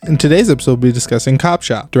In today's episode, we'll be discussing Cop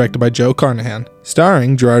Shop, directed by Joe Carnahan,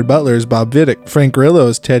 starring Gerard Butler as Bob Vidic, Frank Grillo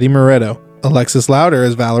as Teddy Moretto, Alexis Louder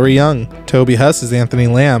as Valerie Young, Toby Huss as Anthony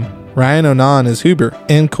Lamb, Ryan Onan as Huber,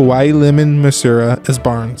 and Kawhi Lemon Masura as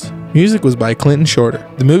Barnes. Music was by Clinton Shorter.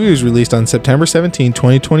 The movie was released on September 17,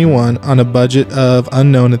 2021 on a budget of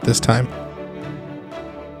unknown at this time.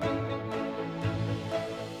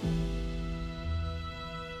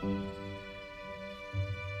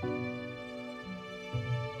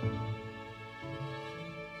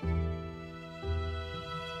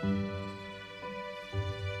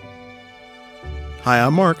 Hi,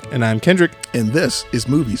 I'm Mark, And I'm Kendrick. and this is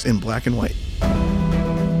Movies in Black and White.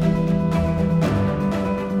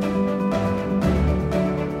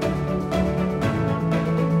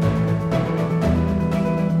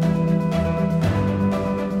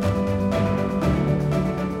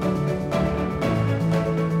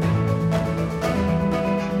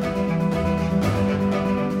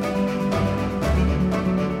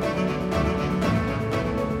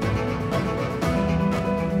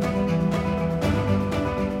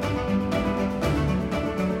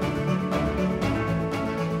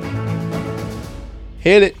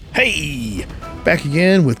 Hit it. Hey, back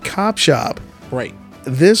again with Cop Shop. Right.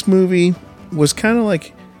 This movie was kind of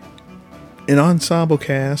like an ensemble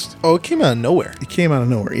cast. Oh, it came out of nowhere. It came out of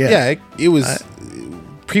nowhere. Yeah. Yeah, it was...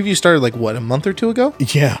 preview started like, what, a month or two ago?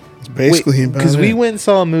 Yeah. It's basically about because it. we went and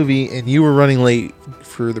saw a movie and you were running late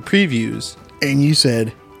for the previews. And you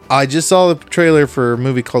said, I just saw the trailer for a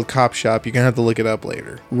movie called Cop Shop. You're going to have to look it up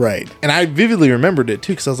later. right. And I vividly remembered it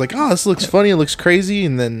too because I was like, oh, this looks funny. It looks crazy.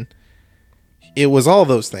 And then it was all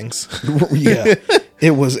those things. Yeah.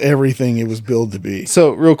 It was everything it was billed to be.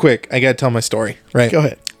 So real quick, I got to tell my story, right? Go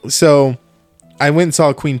ahead. So I went and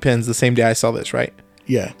saw Queen Pins the same day I saw this, right?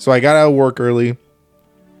 Yeah. So I got out of work early,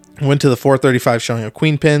 went to the 4:35 showing of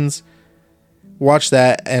Queen Pins, watched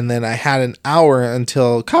that, and then I had an hour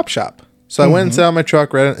until Cop Shop. So I went and sat on my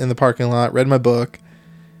truck, read it in the parking lot, read my book.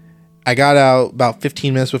 I got out about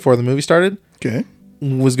 15 minutes before the movie started. Okay.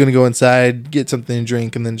 Was going to go inside, get something to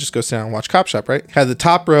drink, and then just go sit down and watch Cop Shop, right? Had the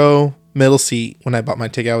top row, middle seat. When I bought my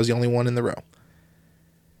ticket, I was the only one in the row.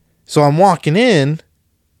 So I'm walking in,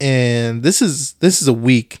 and this is a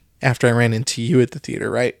week after I ran into you at the theater,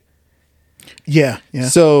 right? Yeah. Yeah.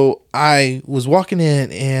 So I was walking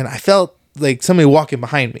in, and I felt like somebody walking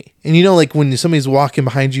behind me. And you know, like when somebody's walking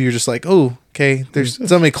behind you, you're just like, oh, okay, there's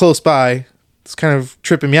somebody close by. It's kind of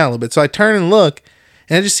tripping me out a little bit. So I turn and look,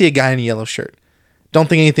 and I just see a guy in a yellow shirt. Don't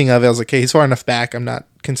think anything of it. I was like, okay, he's far enough back. I'm not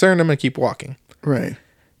concerned. I'm going to keep walking. right.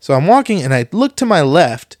 So I'm walking, and I look to my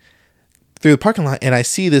left through the parking lot, and I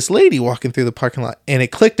see this lady walking through the parking lot. And it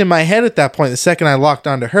clicked in my head at that point, the second I locked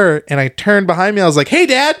onto her, and I turned behind me. I was like, hey,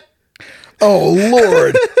 Dad. Oh,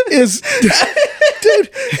 Lord. Dude,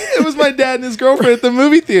 it was my dad and his girlfriend at the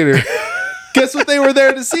movie theater. Guess what they were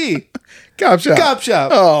there to see? Cop Shop. Cop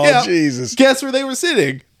Shop. Oh, Yeah. Jesus. Guess where they were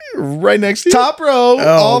sitting? Right next to you? Top row,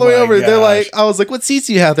 all the way my over. They're gosh. like, I was like, what seats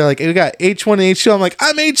do you have? They're like, we got H1 and H2. I'm like,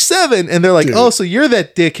 I'm H7. And they're like, Dude. oh, so you're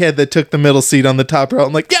that dickhead that took the middle seat on the top row.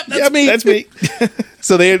 I'm like, yep, that's me. That's me.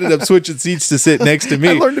 So they ended up switching seats to sit next to me.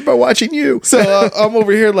 I learned it by watching you. So I'm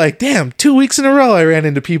over here like, damn, 2 weeks in a row I ran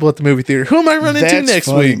into people at the movie theater. Who am I running into next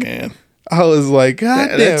funny, week? man. I was like, God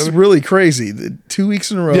damn. That's really crazy. 2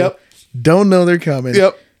 weeks in a row. Yep. Don't know they're coming.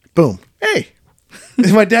 Yep. Boom. Hey.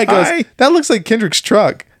 And my dad goes, Hi. that looks like Kendrick's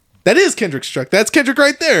truck. That is Kendrick's truck. That's Kendrick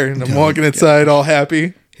right there. And I'm walking inside all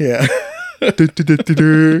happy. Yeah.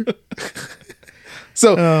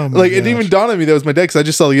 So, Oh my like, it gosh. even dawned on me that was my dad because I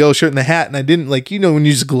just saw the yellow shirt and the hat, and I didn't, like, you know, when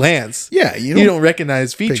you just glance. Yeah, You you don't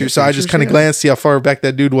recognize features. So I just features, kind of yeah. glanced, see how far back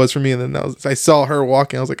that dude was from me. And then I saw her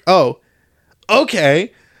walking. I was like, oh,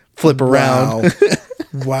 okay. Flip around.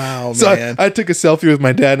 Wow, So man. I took a selfie with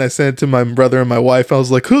my dad and I sent it to my brother and my wife. I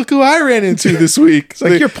was like, look who I ran into this week. It's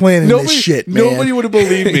like you're planning this shit, man. Nobody would have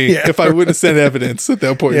believed me Yeah, if I wouldn't have sent evidence at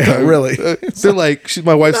that point in Yeah, time. really. They're like,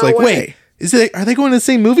 my wife's No like, way. wait, are they going to the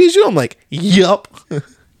same movie as you? I'm like, yup.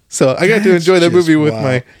 So I got to That's enjoy that just movie with wow.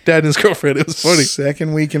 my dad and his girlfriend. It was funny.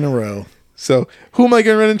 Second week in a row. So who am I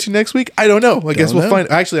going to run into next week? I don't know. I guess we'll know. find.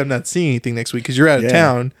 Actually, I'm not seeing anything next week because you're out of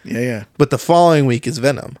town. Yeah. But the following week is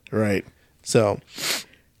Venom. Right. So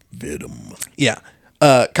Venom. yeah,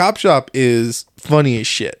 Cop Shop is funny as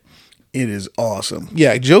shit. It is awesome.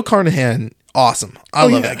 Yeah, Joe Carnahan, awesome. I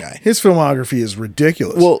love that guy. His filmography is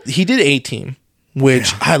ridiculous. Well, he did A-Team,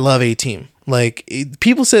 which I love A-Team. Like,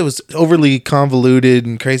 people said it was overly convoluted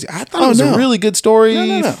and crazy. I thought it was a really good story.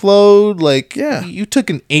 No. Flowed. Like, Yeah. you took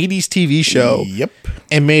an 80s TV show Yep.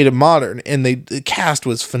 and made it modern. And the cast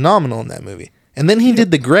was phenomenal in that movie. And then he did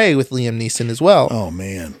The Gray with Liam Neeson as well. Oh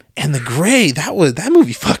man. And The Gray, that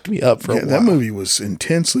movie fucked me up for a while. That movie was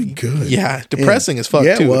intensely good. Yeah, depressing as fuck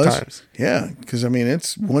too at times. Yeah, because I mean,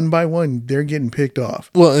 it's one by one they're getting picked off.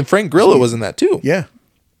 Well, and Frank Grillo was in that too. Yeah.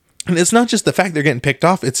 And it's not just the fact they're getting picked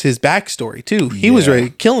off; it's his backstory too. He was ready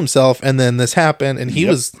to kill himself, and then this happened, and he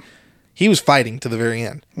was fighting to the very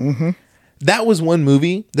end. Mm-hmm. That was one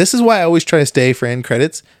movie. This is why I always try to stay for end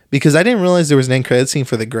credits, because I didn't realize there was an end credit scene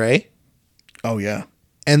for The Gray. Oh yeah.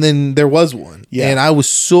 And then there was one. Yeah. And I was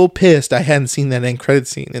so pissed I hadn't seen that end credit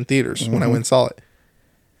scene in theaters when I went and saw it.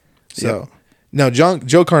 So, no,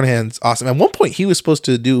 Joe Carnahan's awesome. At one point, he was supposed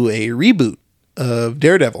to do a reboot of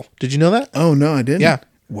Daredevil. Did you know that? Oh, no, I didn't. Yeah.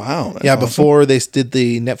 Wow. Yeah, awesome. before they did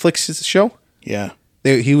the Netflix show. Yeah.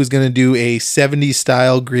 He was going to do a 70s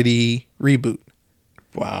style gritty reboot.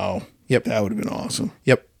 Wow. Yep. That would have been awesome.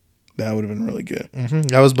 Yep. That would have been really good. Mm-hmm.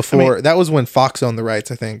 That was before. That was when Fox owned the rights,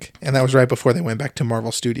 I think, and that was right before they went back to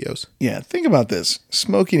Marvel Studios. Yeah, think about this: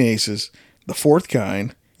 Smoking Aces, The Fourth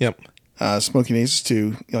Kind, Yep. Smoking Aces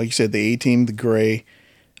 2, like you said, The A-Team, The Gray,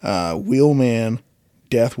 Wheelman,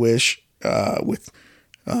 Death Wish with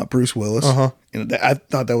Bruce Willis. And I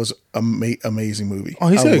thought that was amazing movie. Oh,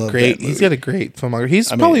 he's got a great filmography. He's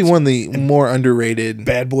probably one of the more underrated.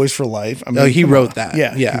 Bad Boys for Life. I mean, he wrote that.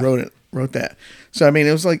 Yeah, he wrote that. So I mean,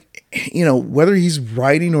 it was like, whether he's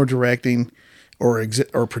writing or directing or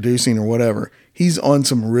producing or whatever, he's on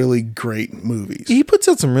some really great movies. He puts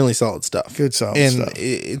out some really solid stuff. Good solid and stuff.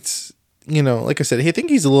 It's, like I said, I think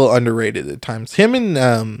he's a little underrated at times. Him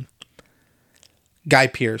and Guy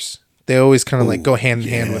Pearce, they always kind of like go hand in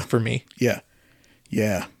hand with for me. Yeah.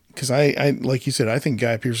 Yeah. Because I like you said, I think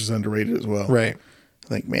Guy Pearce is underrated as well. Right. I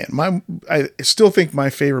think, man, I still think my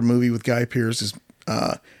favorite movie with Guy Pearce is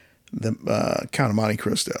the Count of Monte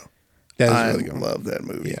Cristo. That is really I good. love that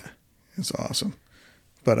movie. Yeah. It's awesome.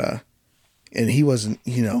 But and he wasn't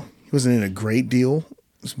in a great deal.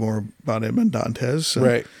 It's more about Edmond Dantes. So,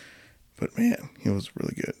 Right. But man, he was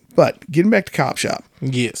really good. But getting back to Cop Shop.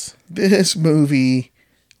 Yes. This movie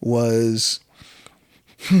was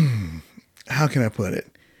how can I put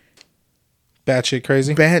it? Batshit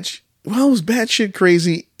crazy. It was batshit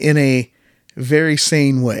crazy in a very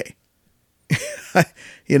sane way.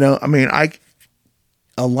 I mean,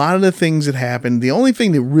 a lot of the things that happened, the only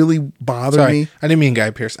thing that really bothered me. I didn't mean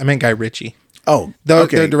Guy Pearce. I meant Guy Ritchie. Oh, their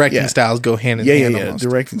directing styles go hand in hand. Yeah. Almost.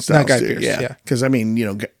 Directing styles. Not Guy Pearce. Yeah. Because I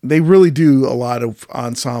mean, they really do a lot of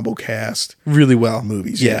ensemble cast really well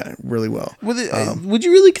movies. Yeah, really well. Would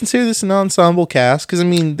you really consider this an ensemble cast? Because I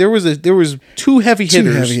mean, there was two heavy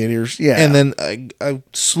hitters. Yeah, and then a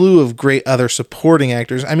slew of great other supporting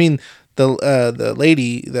actors. I mean, the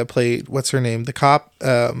lady that played, what's her name? The cop.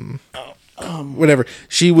 Whatever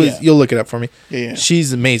she was. Yeah. You'll look it up for me. Yeah.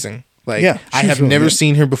 She's amazing. Like, I have never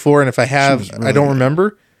seen her before, and if I have, really I don't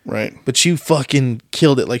remember. Right. But she fucking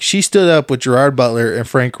killed it. Like, she stood up with Gerard Butler and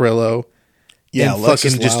Frank Grillo. Yeah, and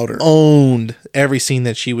Alexis fucking Louder. Just owned every scene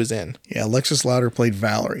that she was in. Yeah, Alexis Louder played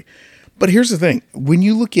Valerie. But here's the thing. When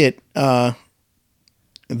you look at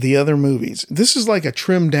the other movies, this is like a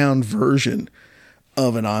trimmed down version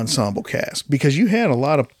of an ensemble cast. Because you had a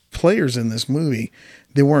lot of players in this movie.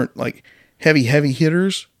 They weren't like heavy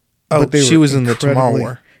hitters. Oh, she was in the Tomorrow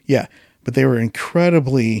War. Yeah, but they were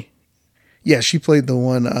incredibly... Yeah, she played the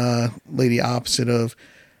one lady opposite of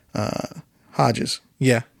Hodges.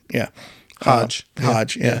 Yeah. Yeah. Hodge.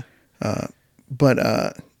 Yeah.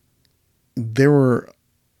 But there were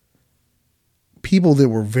people that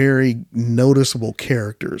were very noticeable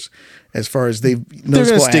characters as far as they're going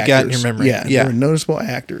to stick out in your memory. Yeah. They were noticeable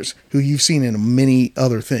actors who you've seen in many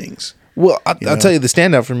other things. Well, I'll tell you, the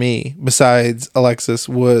standout for me, besides Alexis,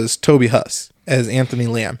 was Toby Huss as Anthony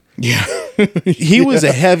Lamb. Yeah. He was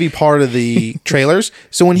a heavy part of the trailers.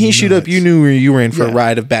 So when he showed up, you knew you were in for a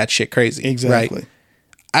ride of batshit crazy. Exactly. Right?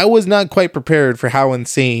 I was not quite prepared for how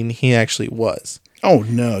insane he actually was. Oh,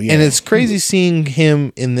 no. Yeah. And it's crazy seeing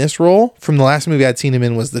him in this role. From the last movie I'd seen him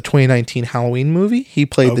in was the 2019 Halloween movie. He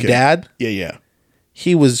played the dad. Yeah.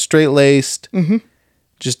 He was straight-laced,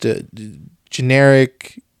 just a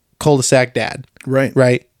generic cul-de-sac dad.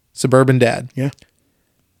 Right? Suburban dad. Yeah.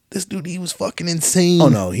 This dude, he was fucking insane. Oh,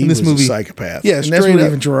 no. He was a psychopath. Yeah, and that's when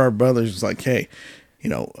even Gerard Butler was like, hey,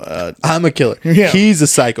 I'm a killer. Yeah. He's a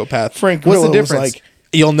psychopath. Frank What's the Grillo difference? was like,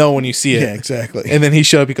 you'll know when you see it. Yeah, exactly. And then he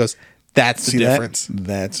showed up, he goes, that's the difference.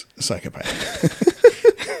 That's a psychopath.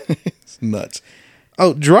 It's nuts.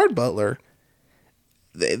 Oh, Gerard Butler,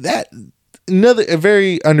 a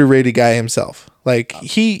very underrated guy himself. Like,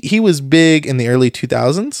 he was big in the early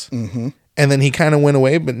 2000s, and then he kind of went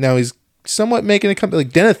away, but now he's somewhat making a company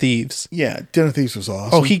like Den of Thieves. Yeah, Den of Thieves was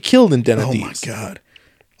awesome. Oh, he killed in Den of Thieves. Oh my God.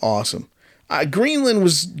 Awesome. Greenland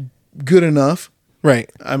was good enough. Right.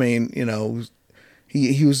 I mean,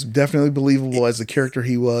 he was definitely believable as the character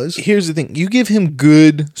he was. Here's the thing: you give him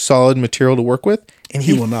good, solid material to work with, and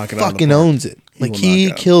he will knock it out of the fucking park. owns it. He Like will knock he it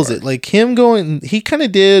out of the kills park. it. Like him going, he kind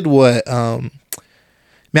of did what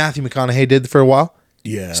Matthew McConaughey did for a while.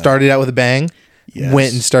 Yeah. Started out with a bang. Yes.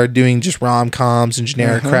 Went and started doing just rom-coms and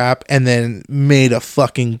generic crap, and then made a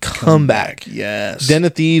fucking comeback. Yes. Den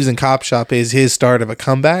of Thieves and Cop Shop is his start of a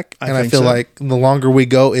comeback, and I think feel so. like the longer we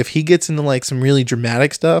go, if he gets into like some really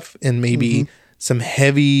dramatic stuff and maybe some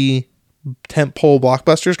heavy tentpole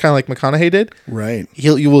blockbusters, kind of like McConaughey did, Right.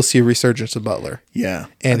 you will see a resurgence of Butler, Yeah.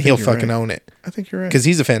 and I think he'll you're fucking right. own it I think you're right. because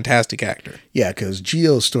he's a fantastic actor. Yeah, because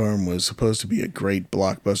Geostorm was supposed to be a great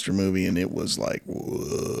blockbuster movie, and it was like,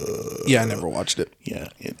 whoa. Yeah, I never watched it. Yeah,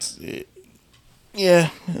 yeah,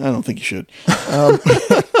 I don't think you should.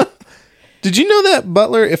 Did you know that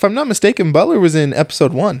Butler, if I'm not mistaken, Butler was in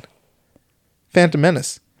episode 1, Phantom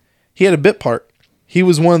Menace. He had a bit part. He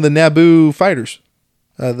was one of the Naboo fighters,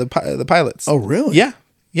 the pilots. Oh, really? Yeah.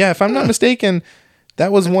 Yeah, if I'm not mistaken,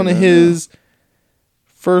 that was one of his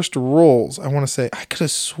first roles. I want to say, I could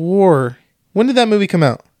have swore. When did that movie come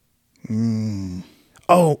out?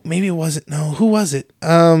 Oh, maybe it wasn't. No, who was it?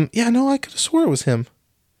 Yeah, no, I could have swore it was him.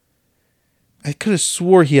 I could have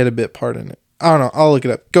swore he had a bit part in it. I don't know. I'll look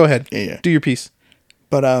it up. Go ahead. Yeah. Do your piece.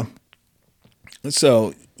 But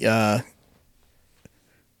so the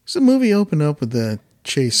movie opened up with the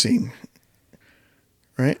chase scene,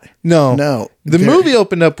 right? No. No. The movie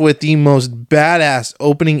opened up with the most badass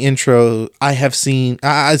opening intro I have seen.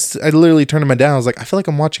 I literally turned to my dad. I was like, I feel like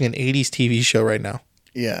I'm watching an 80s TV show right now.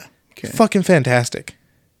 Yeah. Okay. Fucking fantastic.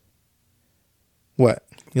 What?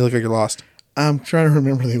 You look like you're lost. I'm trying to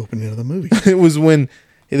remember the opening of the movie. It was when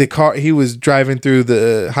he was driving through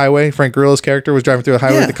the highway. Frank Grillo's character was driving through the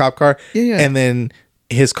highway with the cop car. Yeah. And then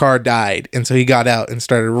his car died. And so he got out and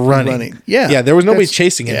started running. Yeah. Yeah. There was nobody That's-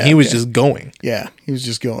 chasing him. yeah, He was okay. just going. Yeah, he was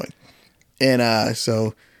just going. And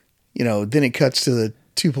so, then it cuts to the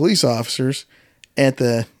two police officers at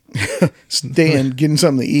the stand getting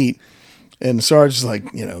something to eat. And the sergeant's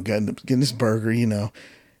like, getting this burger, and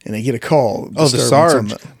they get a call. Oh, the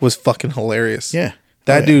disturbance on Sarge was fucking hilarious. Yeah.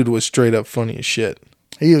 That Oh, yeah. dude was straight up funny as shit.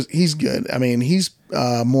 He's good. I mean, he's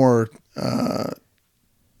more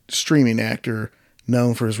streaming actor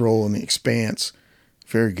known for his role in The Expanse.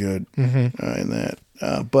 Very good in that.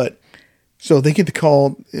 But so they get the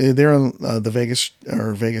call. They're on the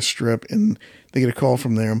Vegas Strip, and they get a call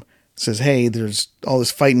from them. Says, "Hey, there's all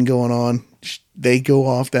this fighting going on." They go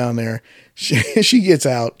off down there. She gets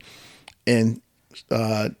out, and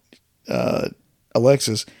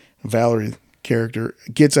Alexis, Valerie character,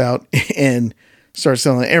 gets out and starts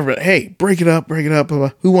telling everybody, "Hey, break it up, blah,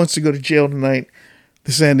 blah. Who wants to go to jail tonight?"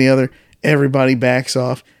 This, that, and the other. Everybody backs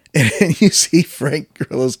off, and then you see Frank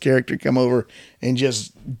Grillo's character come over and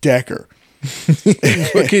just deck her.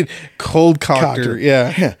 Fucking cold cocked her.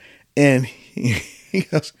 Yeah. Yeah. And he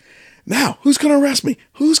goes, "Now, who's going to arrest me?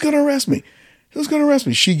 Who's going to arrest me? Who's going to arrest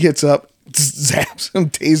me?" She gets up, zaps him,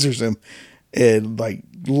 tasers him, and like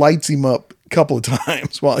lights him up a couple of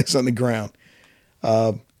times while he's on the ground.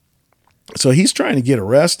 So he's trying to get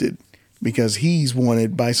arrested because he's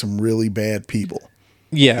wanted by some really bad people.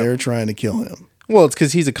 Yeah. They're trying to kill him. Well, it's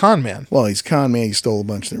because he's a con man. Well, he's a con man. He stole a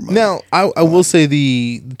bunch of their money. Now, I will say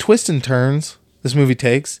the twists and turns this movie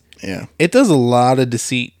takes, Yeah. it does a lot of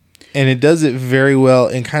deceit. And it does it very well.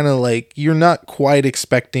 And kind of like, you're not quite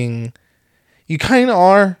expecting... You kind of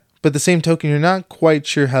are, but at the same token, you're not quite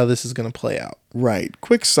sure how this is going to play out. Right.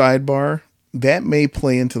 Quick sidebar. That may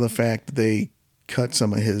play into the fact that they cut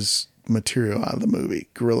some of his material out of the movie,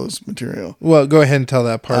 Gorilla's material. Well, go ahead and tell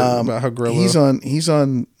that part about how Gorilla... He's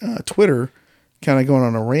on Twitter, kind of going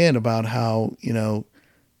on a rant about how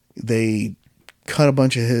they cut a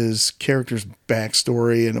bunch of his characters'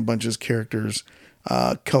 backstory and a bunch of his characters'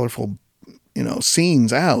 colorful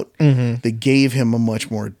scenes out. That gave him a much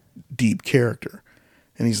more deep character,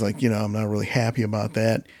 and he's like, I'm not really happy about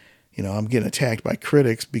that. I'm getting attacked by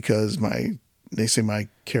critics because they say my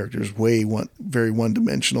character is very one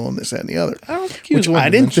dimensional and this, that, and the other. I don't think he was Which I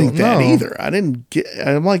didn't think that one-dimensional. either.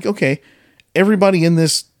 I'm like, okay, everybody in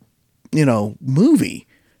this, movie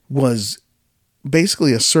was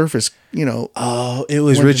basically a surface, Oh, it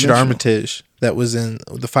was Richard one-dimensional. Armitage that was in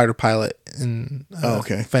the fighter pilot in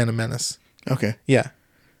okay. Phantom Menace. Okay. Yeah.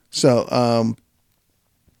 So, I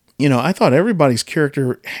thought everybody's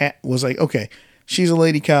character was like, okay, she's a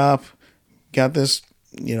lady cop, got this,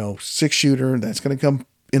 6-shooter that's going to come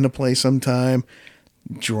into play sometime.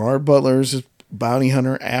 Gerard Butler's a bounty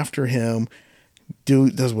hunter after him,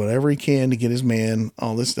 does whatever he can to get his man,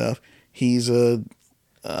 all this stuff. He's a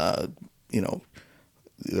a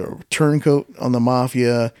turncoat on the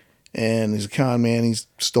mafia, and he's a con man. He's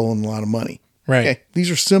stolen a lot of money. Right. Okay, these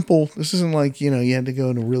are simple. This isn't like, you had to go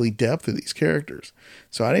into really depth of these characters.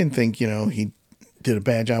 So I didn't think, he did a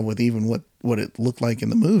bad job with even what it looked like in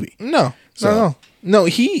the movie. No,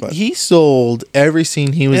 he sold every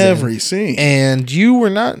scene he was in. Every scene. And you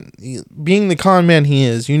were not, being the con man he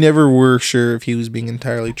is, you never were sure if he was being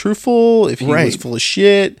entirely truthful, if he was full of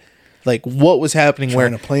shit, like what was happening,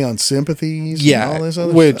 trying to play on sympathies and all this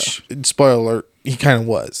other which, stuff. spoiler alert, he kind of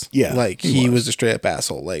was. Yeah. Like, he was a straight up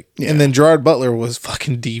asshole. Like, and then Gerard Butler was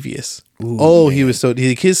fucking devious. He was so,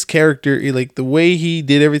 his character, the way he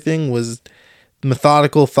did everything was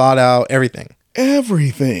methodical, thought out, everything.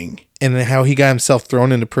 And then how he got himself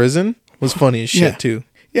thrown into prison was funny as shit too.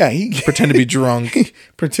 Yeah, he pretended to be drunk. He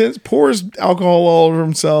pours alcohol all over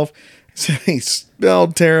himself. He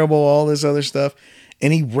smelled terrible, all this other stuff,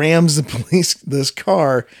 and he rams this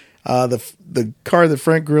car, the car that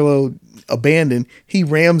Frank Grillo abandoned. He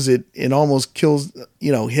rams it and almost kills,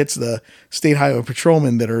 hits the state highway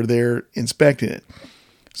patrolmen that are there inspecting it.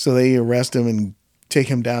 So they arrest him and take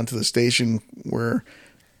him down to the station where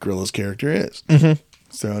Grillo's character is. Mm-hmm.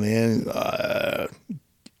 Thrown in.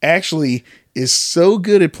 Actually is so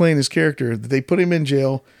good at playing his character that they put him in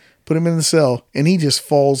jail, put him in the cell, and he just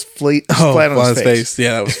falls flat on his face.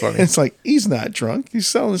 Yeah, that was funny. It's like, he's not drunk. He's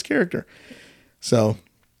selling his character. So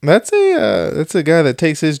that's a guy that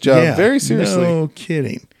takes his job very seriously. No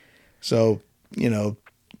kidding. So,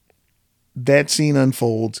 that scene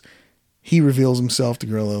unfolds. He reveals himself to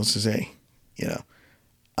Grillo and says, hey,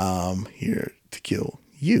 I'm here to kill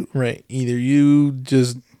you. Right. Either you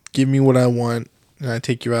just give me what I want and I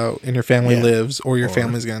take you out and your family lives, or your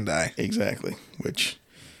family's going to die. Exactly. Which,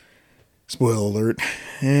 spoiler alert,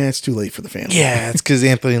 it's too late for the family. Yeah, it's because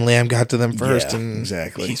Anthony Lamb got to them first. Yeah, and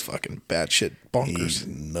exactly. He's fucking batshit bonkers. He's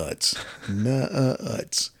nuts.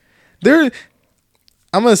 Nuts. I'm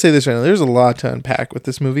going to say this right now. There's a lot to unpack with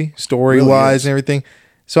this movie, story-wise and everything.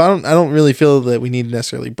 So I don't really feel that we need to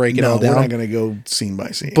necessarily break it all down. We're not going to go scene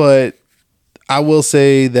by scene. But I will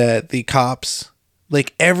say that the cops,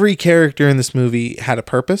 like every character in this movie had a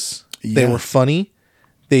purpose. Yeah. They were funny.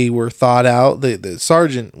 They were thought out. The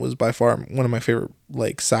sergeant was by far one of my favorite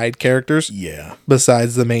side characters. Yeah.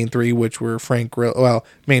 Besides the main three, which were Frank Grillo. Well,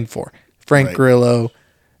 main four. Frank Grillo,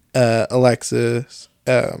 Alexis,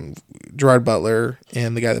 Gerard Butler,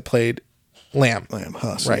 and the guy that played Lamb.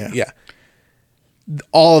 Huss. Right. Yeah.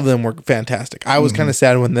 All of them were fantastic. I was kind of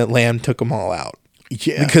sad when that Lamb took them all out.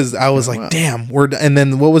 Yeah. Because I was damn, we're done. And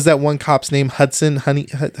then what was that one cop's name? Hudson?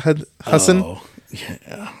 Hudson? Oh,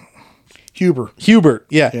 yeah. Hubert.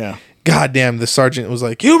 Yeah. Yeah. God damn, the sergeant was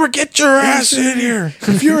like, Hubert, get your ass in here.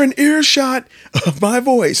 If you're an earshot of my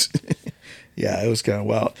voice. Yeah, it was kind of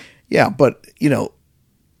wild. Yeah, but,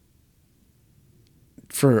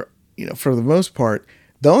 for the most part,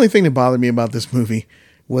 the only thing that bothered me about this movie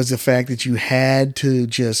was the fact that you had to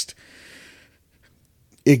just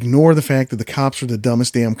ignore the fact that the cops were the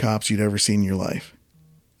dumbest damn cops you'd ever seen in your life.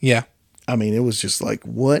 Yeah. I mean, it was just like,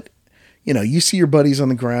 what? You see your buddies on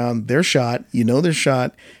the ground, they're shot, they're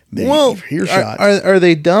shot. You're shot. Are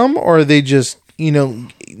they dumb, or are they just,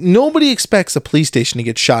 nobody expects a police station to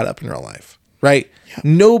get shot up in real life, right? Yeah.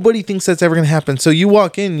 Nobody thinks that's ever going to happen. So you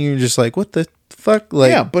walk in and you're just like, what the fuck?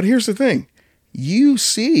 Yeah, but here's the thing. You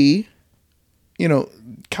see,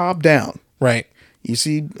 cop down. Right. You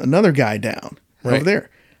see another guy down over there.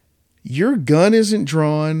 Your gun isn't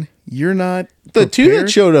drawn. You're not the two that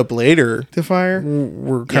showed up later to fire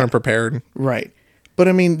were kind of prepared. Right. But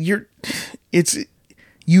I mean, the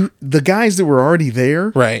guys that were already there.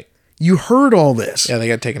 Right. You heard all this. Yeah, they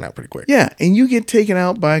got taken out pretty quick. Yeah. And you get taken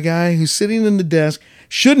out by a guy who's sitting in the desk,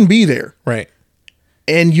 shouldn't be there. Right.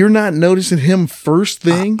 And you're not noticing him first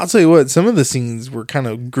thing. I'll tell you what, some of the scenes were kind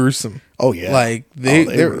of gruesome. Oh yeah, like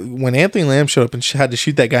when Anthony Lamb showed up and had to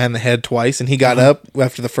shoot that guy in the head twice, and he got up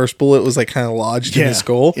after the first bullet was kind of lodged in his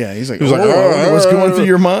skull. Yeah, he's like, what's going through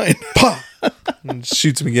your mind? And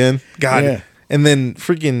shoots him again. God. Yeah. And then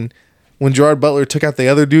freaking when Gerard Butler took out the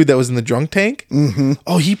other dude that was in the drunk tank. Mm-hmm.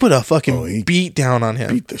 Oh, he put a fucking beat down on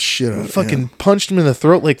him. Beat the shit out of him. Fucking punched him in the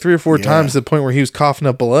throat 3 or 4 times to the point where he was coughing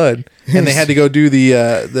up blood, and they had to go do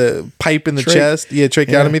the pipe in the chest,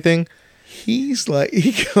 tracheotomy thing. He's like,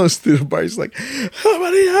 he goes through the bar. He's like,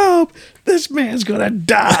 somebody help! This man's gonna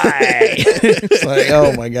die. It's like,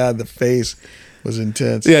 oh my god, the face was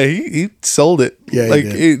intense. Yeah, he sold it.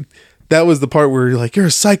 Yeah, that was the part where you're like, you're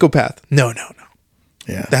a psychopath. No.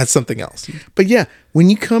 Yeah, that's something else. But yeah, when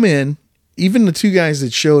you come in, even the 2 guys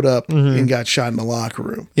that showed up and got shot in the locker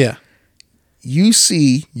room. Yeah, you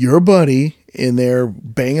see your buddy in there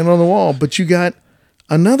banging on the wall, but you got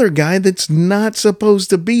another guy that's not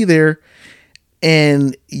supposed to be there,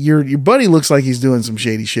 and your buddy looks like he's doing some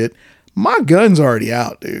shady shit. My gun's already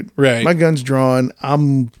out, dude. Right. My gun's drawn.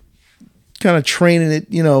 I'm kind of training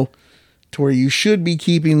it, to where you should be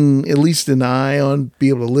keeping at least an eye on, be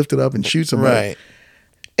able to lift it up and shoot somebody. Right.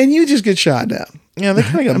 And you just get shot down. Yeah, they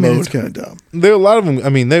kind of got I mean, mowed. it's kind of dumb. There were a lot of them. I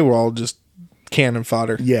mean, they were all just cannon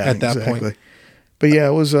fodder. Yeah, at that exactly. point. But yeah,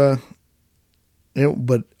 it was other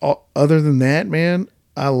than that, man,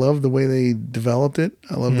 I love the way they developed it.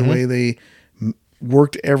 I love the way they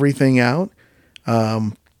worked everything out.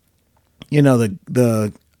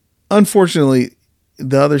 The unfortunately,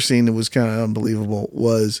 the other scene that was kind of unbelievable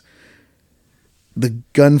was the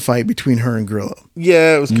gunfight between her and Grillo.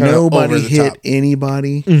 Yeah, it was kind of Nobody over the hit top.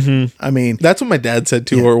 anybody. I mean, That's what my dad said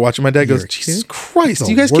too. Yeah. Or watching my dad goes, You're a Jesus kid? Christ, the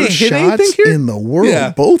you guys can't worst hit anything shots here in the world. Yeah.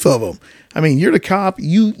 Both of them. I mean, you're the cop.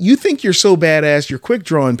 You think you're so badass. You're quick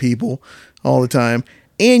drawing people all the time,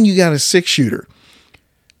 and you got a 6-shooter.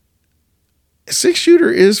 A 6-shooter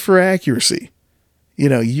is for accuracy.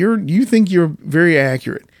 You think you're very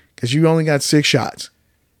accurate because you only got 6 shots.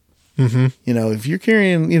 Mm-hmm. If you're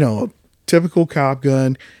carrying, a typical cop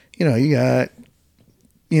gun, you got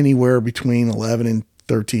anywhere between 11 and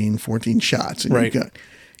 13, 14 shots in Right. your gun.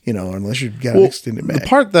 Unless you've got an extended mag. The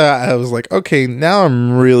part that I was like, okay, now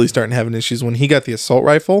I'm really starting having issues when he got the assault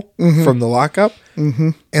rifle from the lockup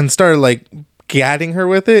and started like gadding her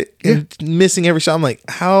with it and missing every shot. I'm like,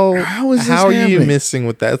 how How is this are you happening? missing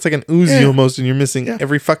with that? It's like an Uzi Yeah. almost, and you're missing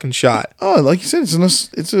every fucking shot. Oh, like you said,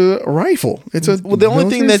 it's a rifle. It's a Well, the only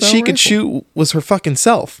thing that she military-style could rifle. shoot was her fucking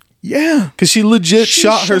self. Yeah, Because she legit She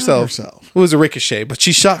shot shot herself. herself. It was a ricochet, but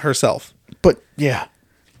she shot herself. but yeah,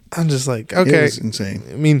 I'm just like, it okay. was insane.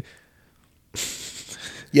 I mean,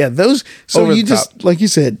 Yeah, those. So Over you the just top. like you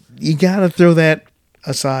said, you got to throw that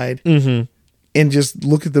aside and just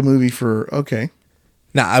look at the movie for okay.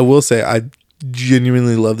 now I will say I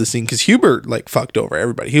genuinely love the scene because Hubert like fucked over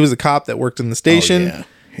everybody. He was a cop that worked in the station, yeah.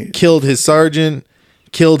 He- killed his sergeant,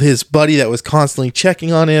 killed his buddy that was constantly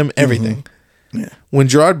checking on him, everything. Yeah, When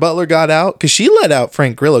Gerard Butler got out, because she let out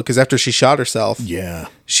Frank Grillo because after she shot herself, yeah,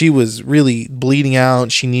 she was really bleeding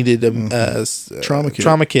out. She needed a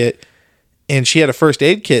Trauma kit. and she had a first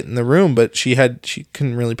aid kit in the room, but she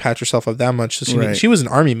couldn't really patch herself up that much. So Right. she was an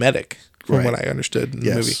army medic, from Right. what I understood in the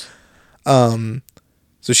Yes. movie.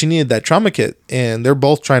 So she needed that trauma kit, and they're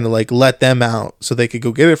both trying to like let them out so they could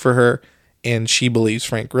go get it for her. And she believes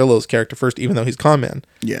Frank Grillo's character first, even though he's con man.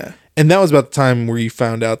 Yeah. And that was about the time where he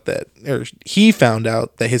found out that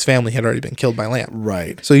his family had already been killed by Lamb.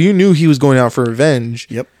 Right. So you knew he was going out for revenge,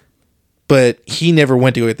 Yep. but he never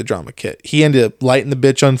went to go get the drama kit. He ended up lighting the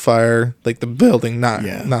bitch on fire, like the building, not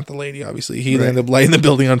the lady, obviously. He Right. ended up lighting the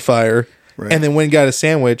building on fire, Right. and then went and got a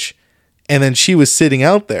sandwich, and then she was sitting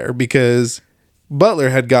out there because Butler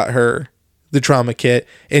had got her the trauma kit,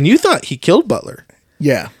 and you thought he killed Butler.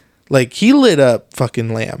 Yeah. Like, he lit up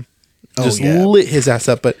fucking Lamb. Just yeah. lit his ass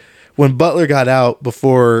up. But when Butler got out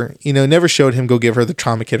before, never showed him go give her the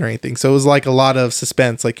trauma kit or anything. So it was like a lot of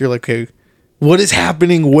suspense. Like, you're like, okay, what is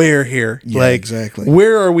happening where here? Yeah, like, exactly.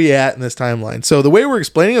 Where are we at in this timeline? So the way we're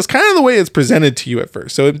explaining is kind of the way it's presented to you at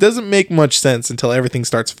first. So it doesn't make much sense until everything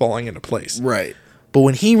starts falling into place. Right. But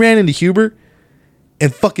when he ran into Hubert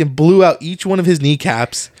and fucking blew out each one of his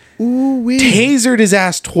kneecaps, Ooh-wee. tasered his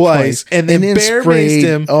ass twice, and then bear sprayed- maced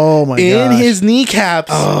him oh my in gosh. his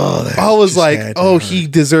kneecaps. Oh, that I was just like, had to oh, hurt. he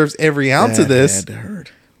deserves every ounce of That this. had to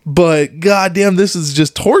hurt. But goddamn, this is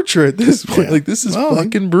just torture at this point. Yeah. Like, this is Well,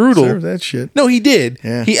 fucking he brutal. deserved that shit. No, he did.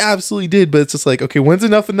 Yeah. He absolutely did. But it's just like, okay, when's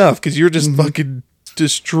enough? Because you're just fucking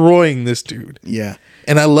destroying this dude. Yeah.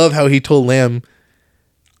 And I love how he told Lamb,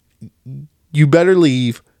 you better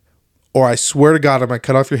leave, or I swear to God, I'm going to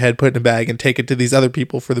cut off your head, put it in a bag, and take it to these other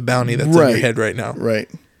people for the bounty that's in your head right now. Right.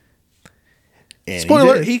 And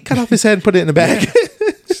Spoiler, did. he cut off his head and put it in a bag.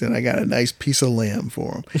 Said I got a nice piece of lamb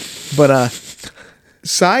for him. But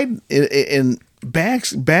side in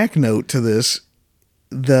back note to this,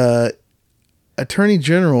 the Attorney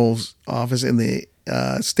General's office and the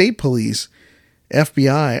state police,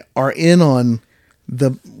 FBI, are in on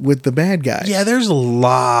with the bad guys. Yeah, there's a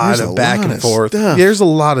lot There's of a back lot and of forth. stuff There's a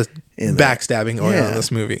lot of in there. backstabbing going on in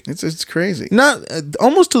this movie. It's crazy. Not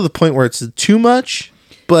almost to the point where it's too much,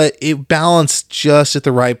 but it balanced just at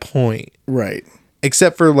the right point. Right.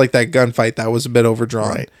 Except for like that gunfight that was a bit overdrawn.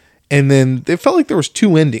 Right. And then it felt like there was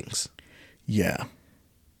two endings. Yeah.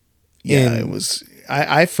 Yeah, And- it was.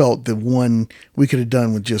 I felt the one we could have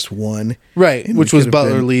done with just one. Right, and which we was could have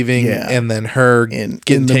Butler been- leaving yeah, and then her And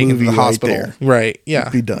getting in the taken to movie the right hospital. there. Right, yeah.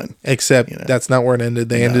 be done. Except you know? that's not where it ended.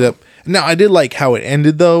 They ended No. up. No, I did like how it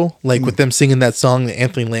ended though. Like with them singing that song that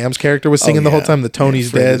Anthony Lamb's character was singing the whole yeah. time. The Tony's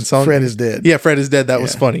Yeah, Fred dead is- song. Fred is dead. Yeah, Fred is dead. That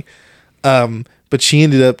was Yeah. funny. But she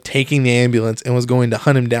ended up taking the ambulance and was going to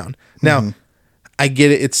hunt him down. Now, I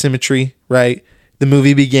get it. It's symmetry, right? The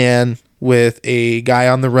movie began with a guy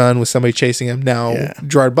on the run with somebody chasing him. Now, Yeah.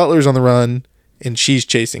 Gerard Butler's on the run and she's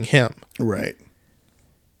chasing him. Right.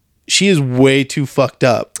 She is way too fucked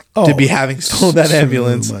up to be having stolen that so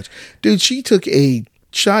ambulance. much. Dude, she took a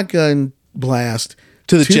shotgun blast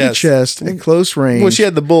To the chest. at close range. Well, she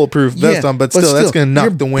had the bulletproof vest Yeah, on, but but still, that's still, going to you're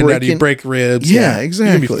knock the wind out of you, breaking- break ribs. Yeah,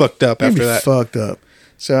 exactly. You're going to be fucked up You're after gonna be that. Fucked up.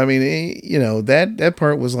 So I mean, that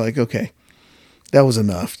part was like, okay, that was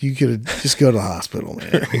enough. You could have just go to the hospital,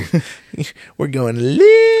 man. We're going a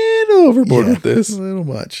little overboard with this. a little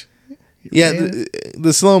much. Yeah, Man.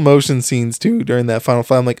 the slow motion scenes too during that final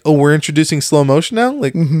fight. I'm like, oh, we're introducing slow motion now.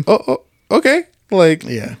 Like, oh, okay. Like,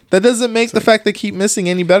 Yeah. that doesn't make the fact they keep missing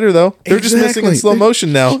any better though. They're just missing in Exactly. slow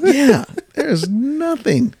motion now. Yeah, there's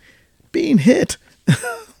nothing being hit.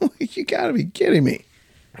 You gotta be kidding me.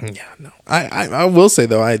 Yeah, no. I will say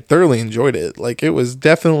though, I thoroughly enjoyed it. Like, it was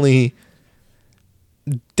definitely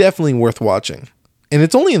worth watching, and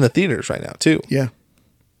it's only in the theaters right now too. Yeah.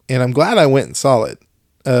 And I'm glad I went and saw it.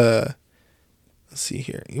 Let's see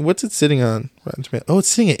here. What's it sitting on? Rotten Tomatoes? Oh, it's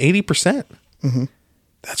sitting at 80%. Mm-hmm.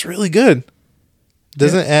 That's really good.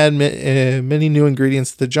 Doesn't add many new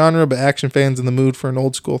ingredients to the genre, but action fans in the mood for an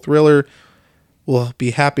old school thriller will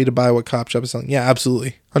be happy to buy what Cop Shop is selling. Yeah,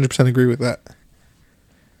 absolutely. 100% agree with that.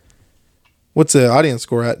 What's the audience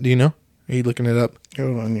score at? Do you know? Are you looking it up?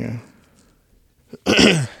 Hold on,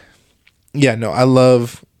 yeah. Yeah, no, I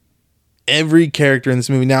love every character in this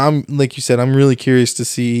movie. Now, I'm like you said, I'm really curious to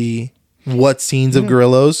see what scenes of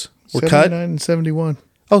Gorillos were 79 cut. and 71.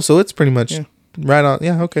 Oh, so it's pretty much Yeah. right on.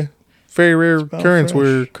 Yeah, okay. Very rare about occurrence fresh.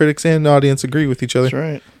 where critics and audience agree with each other. That's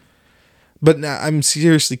right. But now I'm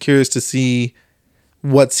seriously curious to see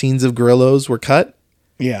what scenes of Gorillos were cut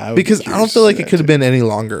Yeah, I would be because I don't curious feel to like see it that could have too. been any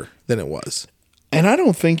longer than it was. And I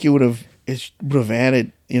don't think it would have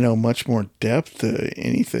added, much more depth to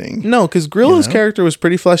anything. No, because Gorillo's know? character was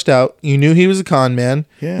pretty fleshed out. You knew he was a con man.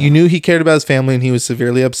 Yeah. You knew he cared about his family and he was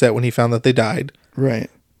severely upset when he found that they died. Right.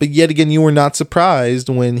 But yet again, you were not surprised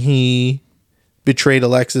when he betrayed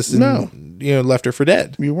Alexis and No. left her for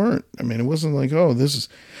dead. You weren't. I mean, it wasn't like, oh,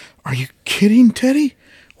 are you kidding, Teddy?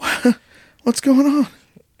 What's going on?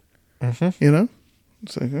 Mm-hmm.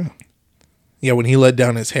 It's like, oh. Yeah, when he let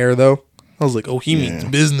down his hair, though, I was like, oh, he means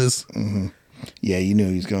business. Yeah, you knew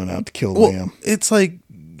he was going out to kill Well, Lamb. it's like,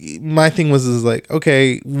 my thing was like,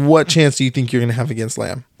 okay, what chance do you think you're going to have against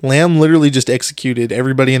Lamb? Lamb literally just executed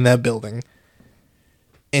everybody in that building.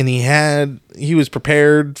 And he was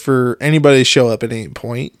prepared for anybody to show up at any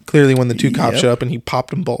point. Clearly, when the two cops Yep. showed up and he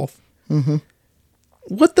popped them both. Mm-hmm.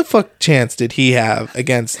 What the fuck chance did he have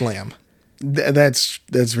against Lamb? That's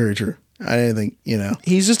very true. I didn't think,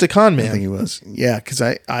 He's just a con I think man. he was. Yeah, because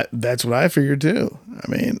I that's what I figured too. I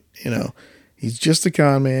mean, he's just a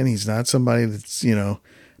con man. He's not somebody that's,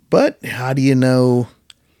 but how do you know?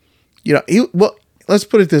 Well, let's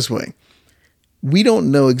put it this way. We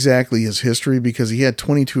don't know exactly his history because he had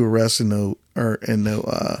 22 arrests and no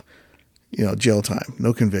jail time,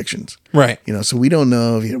 no convictions. Right. So we don't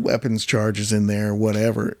know if he had weapons charges in there,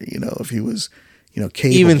 whatever, if he was, capable.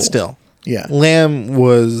 Even still. Yeah. Lamb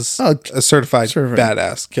was Oh, a certified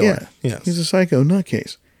badass killer. Yeah. Yes. He's a psycho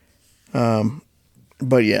nutcase.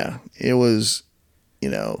 But yeah, it was,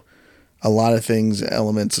 a lot of things,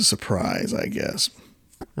 elements of surprise, I guess.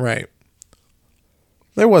 Right.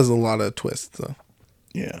 There was a lot of twists, though.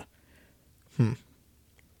 Yeah.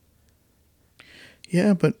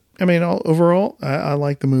 Yeah, but I mean, overall, I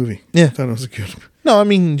like the movie. Yeah. I thought it was a good. No, I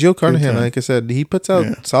mean, Joe Carnahan, time. like I said, he puts out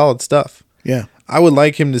Yeah. solid stuff. Yeah. I would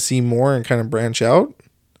like him to see more and kind of branch out.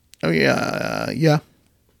 Oh yeah. Yeah.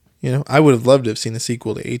 I would have loved to have seen a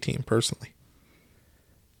sequel to 18 personally.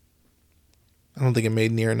 I don't think it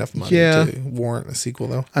made near enough money Yeah. to warrant a sequel,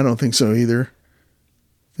 though. I don't think so either.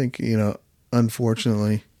 I think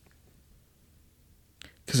unfortunately,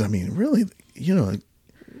 because I mean, really,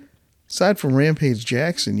 aside from Rampage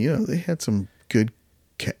Jackson, they had some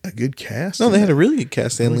a good cast. No, in they had that. a really good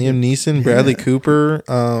cast. They had Really Liam Neeson, Bradley Yeah. Cooper.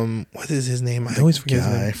 What is his name? I always forget his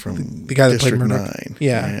guy name. from the guy that played District Murdoch. 9.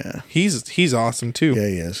 Yeah. Yeah. He's awesome too. Yeah,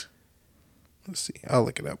 he is. Let's see. I'll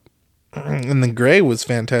look it up. And then Gray was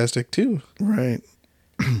fantastic too. Right.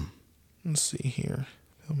 Let's see here.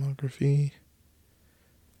 Filmography.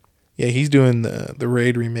 Yeah, he's doing the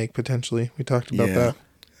Raid remake potentially. We talked about that.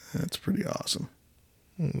 That's pretty awesome.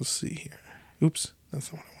 Let's see here. Oops,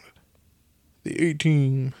 that's not what I wanted. The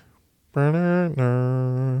A-Team.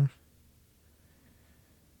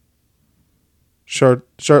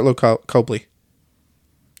 Charlotte Copley.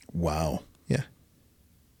 Wow. Yeah.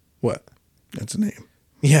 What? That's a name.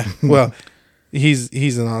 Yeah. Well,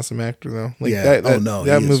 he's an awesome actor though. Like Yeah.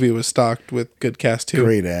 that movie was stocked with good cast too.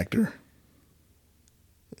 Great actor.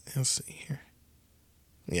 Let's see here.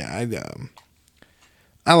 Yeah,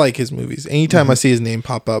 I like his movies. Anytime I see his name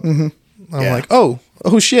pop up, I'm like, oh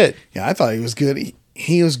shit. Yeah, I thought he was good.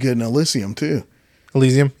 He was good in Elysium too.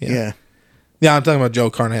 Elysium. Yeah. Yeah, I'm talking about Joe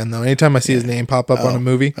Carnahan though. Anytime I see his name pop up on a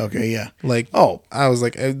movie, Okay. Yeah. like, I was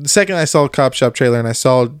like, the second I saw a Cop Shop trailer and I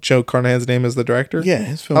saw Joe Carnahan's name as the director, Yeah.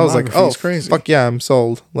 His filmography I was like, oh, is crazy. fuck yeah, I'm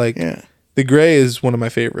sold. Like, Yeah. The Gray is one of my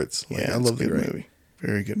favorites. Like, Yeah. I love The good Gray. movie.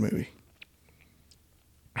 Very good movie.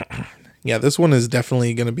 Yeah, this one is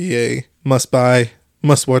definitely going to be a must buy,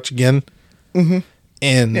 must watch again. Mm-hmm.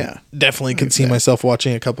 And definitely could see myself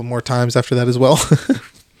watching a couple more times after that as well.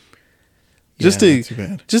 Just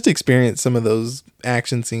to experience some of those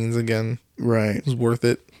action scenes again. Right. It was worth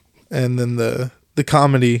it. And then the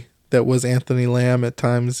comedy that was Anthony Lamb at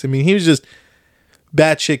times. I mean, he was just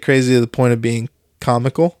batshit crazy to the point of being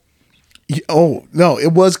comical. Oh, no,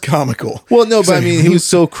 it was comical. Well, no, but I mean, he was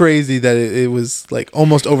so crazy that it was like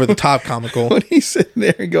almost over the top comical. When he's sitting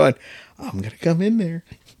there going, I'm going to come in there.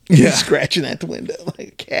 He's scratching at the window like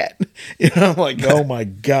a cat. You know, I'm like, oh my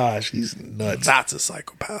gosh, he's nuts. That's a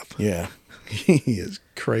psychopath. Yeah. He is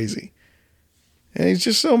crazy. And he's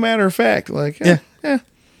just so matter of fact. Like, yeah.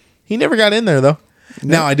 He never got in there, though.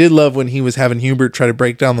 No. Now, I did love when he was having Hubert try to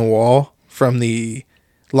break down the wall from the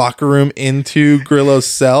locker room into Grillo's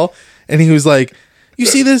cell. And he was like, you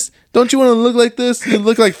see this? Don't you want to look like this? You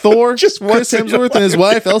look like Thor. Just Chris Hemsworth and his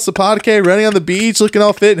wife, Elsa Podke, running on the beach, looking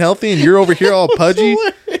all fit and healthy, and you're over here all pudgy.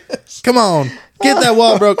 Come on. Get that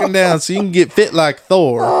wall broken down so you can get fit like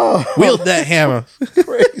Thor. Wield that hammer.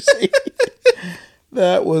 Crazy.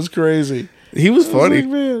 That was crazy. He was funny. Like,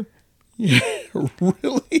 man, yeah,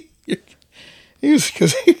 really? He was,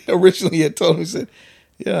 because he originally had told me, he said,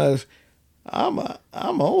 yeah,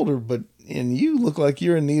 I'm older, and you look like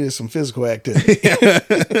you're in need of some physical activity.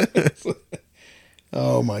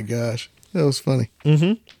 Oh my gosh. That was funny.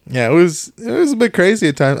 Mm-hmm. Yeah, it was a bit crazy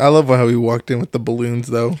at times. I love how he walked in with the balloons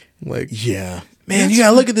though. Like, yeah. Man, you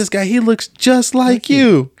gotta look at this guy. He looks just like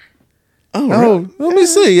you. Oh, really? Let me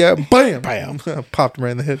see. Yeah, bam. Bam. Popped him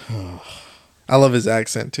right in the head. I love his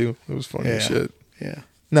accent too. It was funny as shit. Yeah.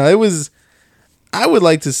 No, it was, I would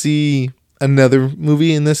like to see another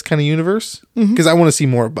movie in this kind of universe because I want to see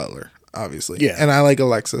more of Butler, obviously. Yeah. And I like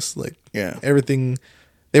Alexis. Like, everything,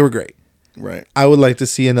 they were great. Right. I would like to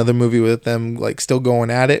see another movie with them like still going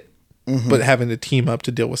at it, but having to team up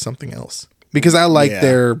to deal with something else. Because I like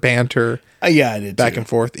their banter. Yeah, I did back too. and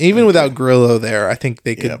forth. Even without Grillo there, I think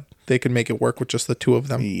they could make it work with just the two of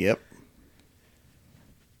them. Yep.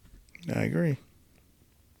 I agree.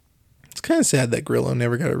 It's kind of sad that Grillo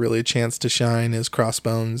never got a chance to shine as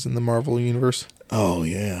Crossbones in the Marvel universe. Oh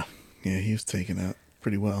yeah. Yeah, he was taken out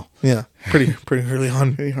pretty well. Yeah. Pretty early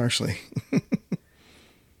on. Pretty harshly.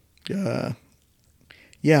 Yeah,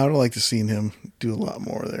 I would like to see him do a lot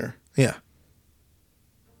more there. Yeah.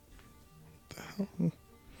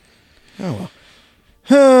 Oh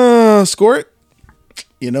well. Score it?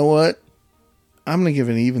 You know what? I'm gonna give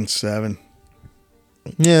it an even 7.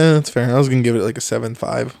 Yeah, that's fair. I was gonna give it like a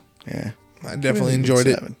 7.5. Yeah. I definitely enjoyed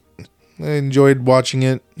it. I enjoyed watching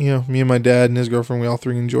it. You know, me and my dad and his girlfriend, we all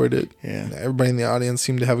three enjoyed it. Yeah. Everybody in the audience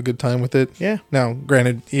seemed to have a good time with it. Yeah. Now,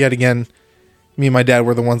 granted, yet again, me and my dad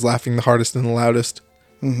were the ones laughing the hardest and the loudest.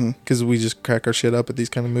 Because we just crack our shit up at these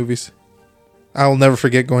kind of movies. I will never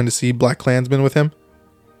forget going to see Black Klansman with him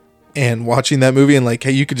and watching that movie, and like,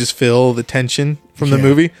 hey, you could just feel the tension from the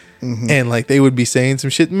movie, and like they would be saying some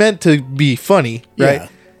shit meant to be funny, right? Yeah,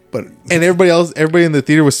 but and everybody in the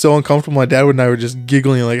theater was so uncomfortable. My dad and I were just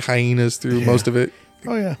giggling like hyenas through most of it.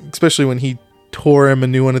 Oh yeah, especially when he tore him a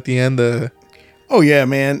new one at the end. Oh yeah,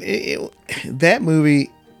 man, that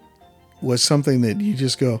movie was something that you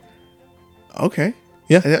just go, okay.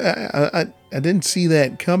 Yeah, I didn't see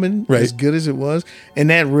that coming as good as it was, and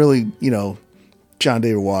that really, John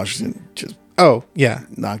David Washington just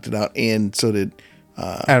knocked it out, and so did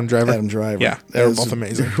Adam Driver. Yeah, they were both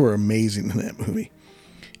amazing. They were amazing in that movie,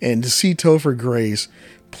 and to see Topher Grace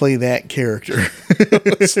play that character,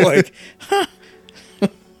 it's like, huh,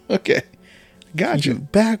 okay, got you,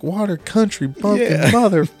 backwater country bumpkin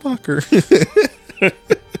motherfucker.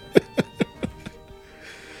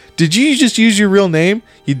 Did you just use your real name?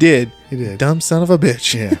 You did. You did. Dumb son of a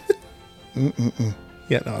bitch. Yeah.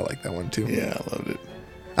 Yeah, no, I like that one too. Yeah, I loved it.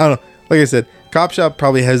 I don't know. Like I said, Cop Shop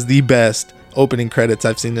probably has the best opening credits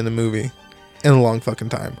I've seen in a movie in a long fucking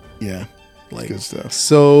time. Yeah. Like, Good stuff.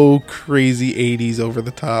 so crazy 80s over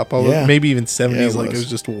the top. Yeah. Maybe even 70s. Yeah, it Like, it was. was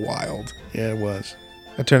just wild. Yeah, it was.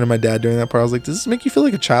 I turned to my dad during that part. I was like, does this make you feel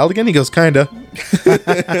like a child again? He goes, kinda.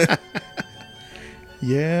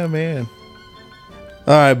 Yeah, man.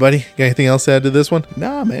 All right, buddy. Got anything else to add to this one?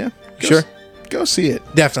 Nah, man. Sure. Go see it.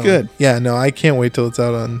 Definitely. It's good. Yeah, no, I can't wait till it's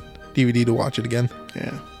out on DVD to watch it again.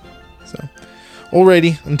 Yeah. So,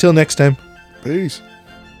 alrighty. Until next time. Peace.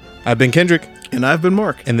 I've been Kendrick. And I've been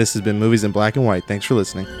Mark. And this has been Movies in Black and White. Thanks for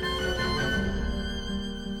listening.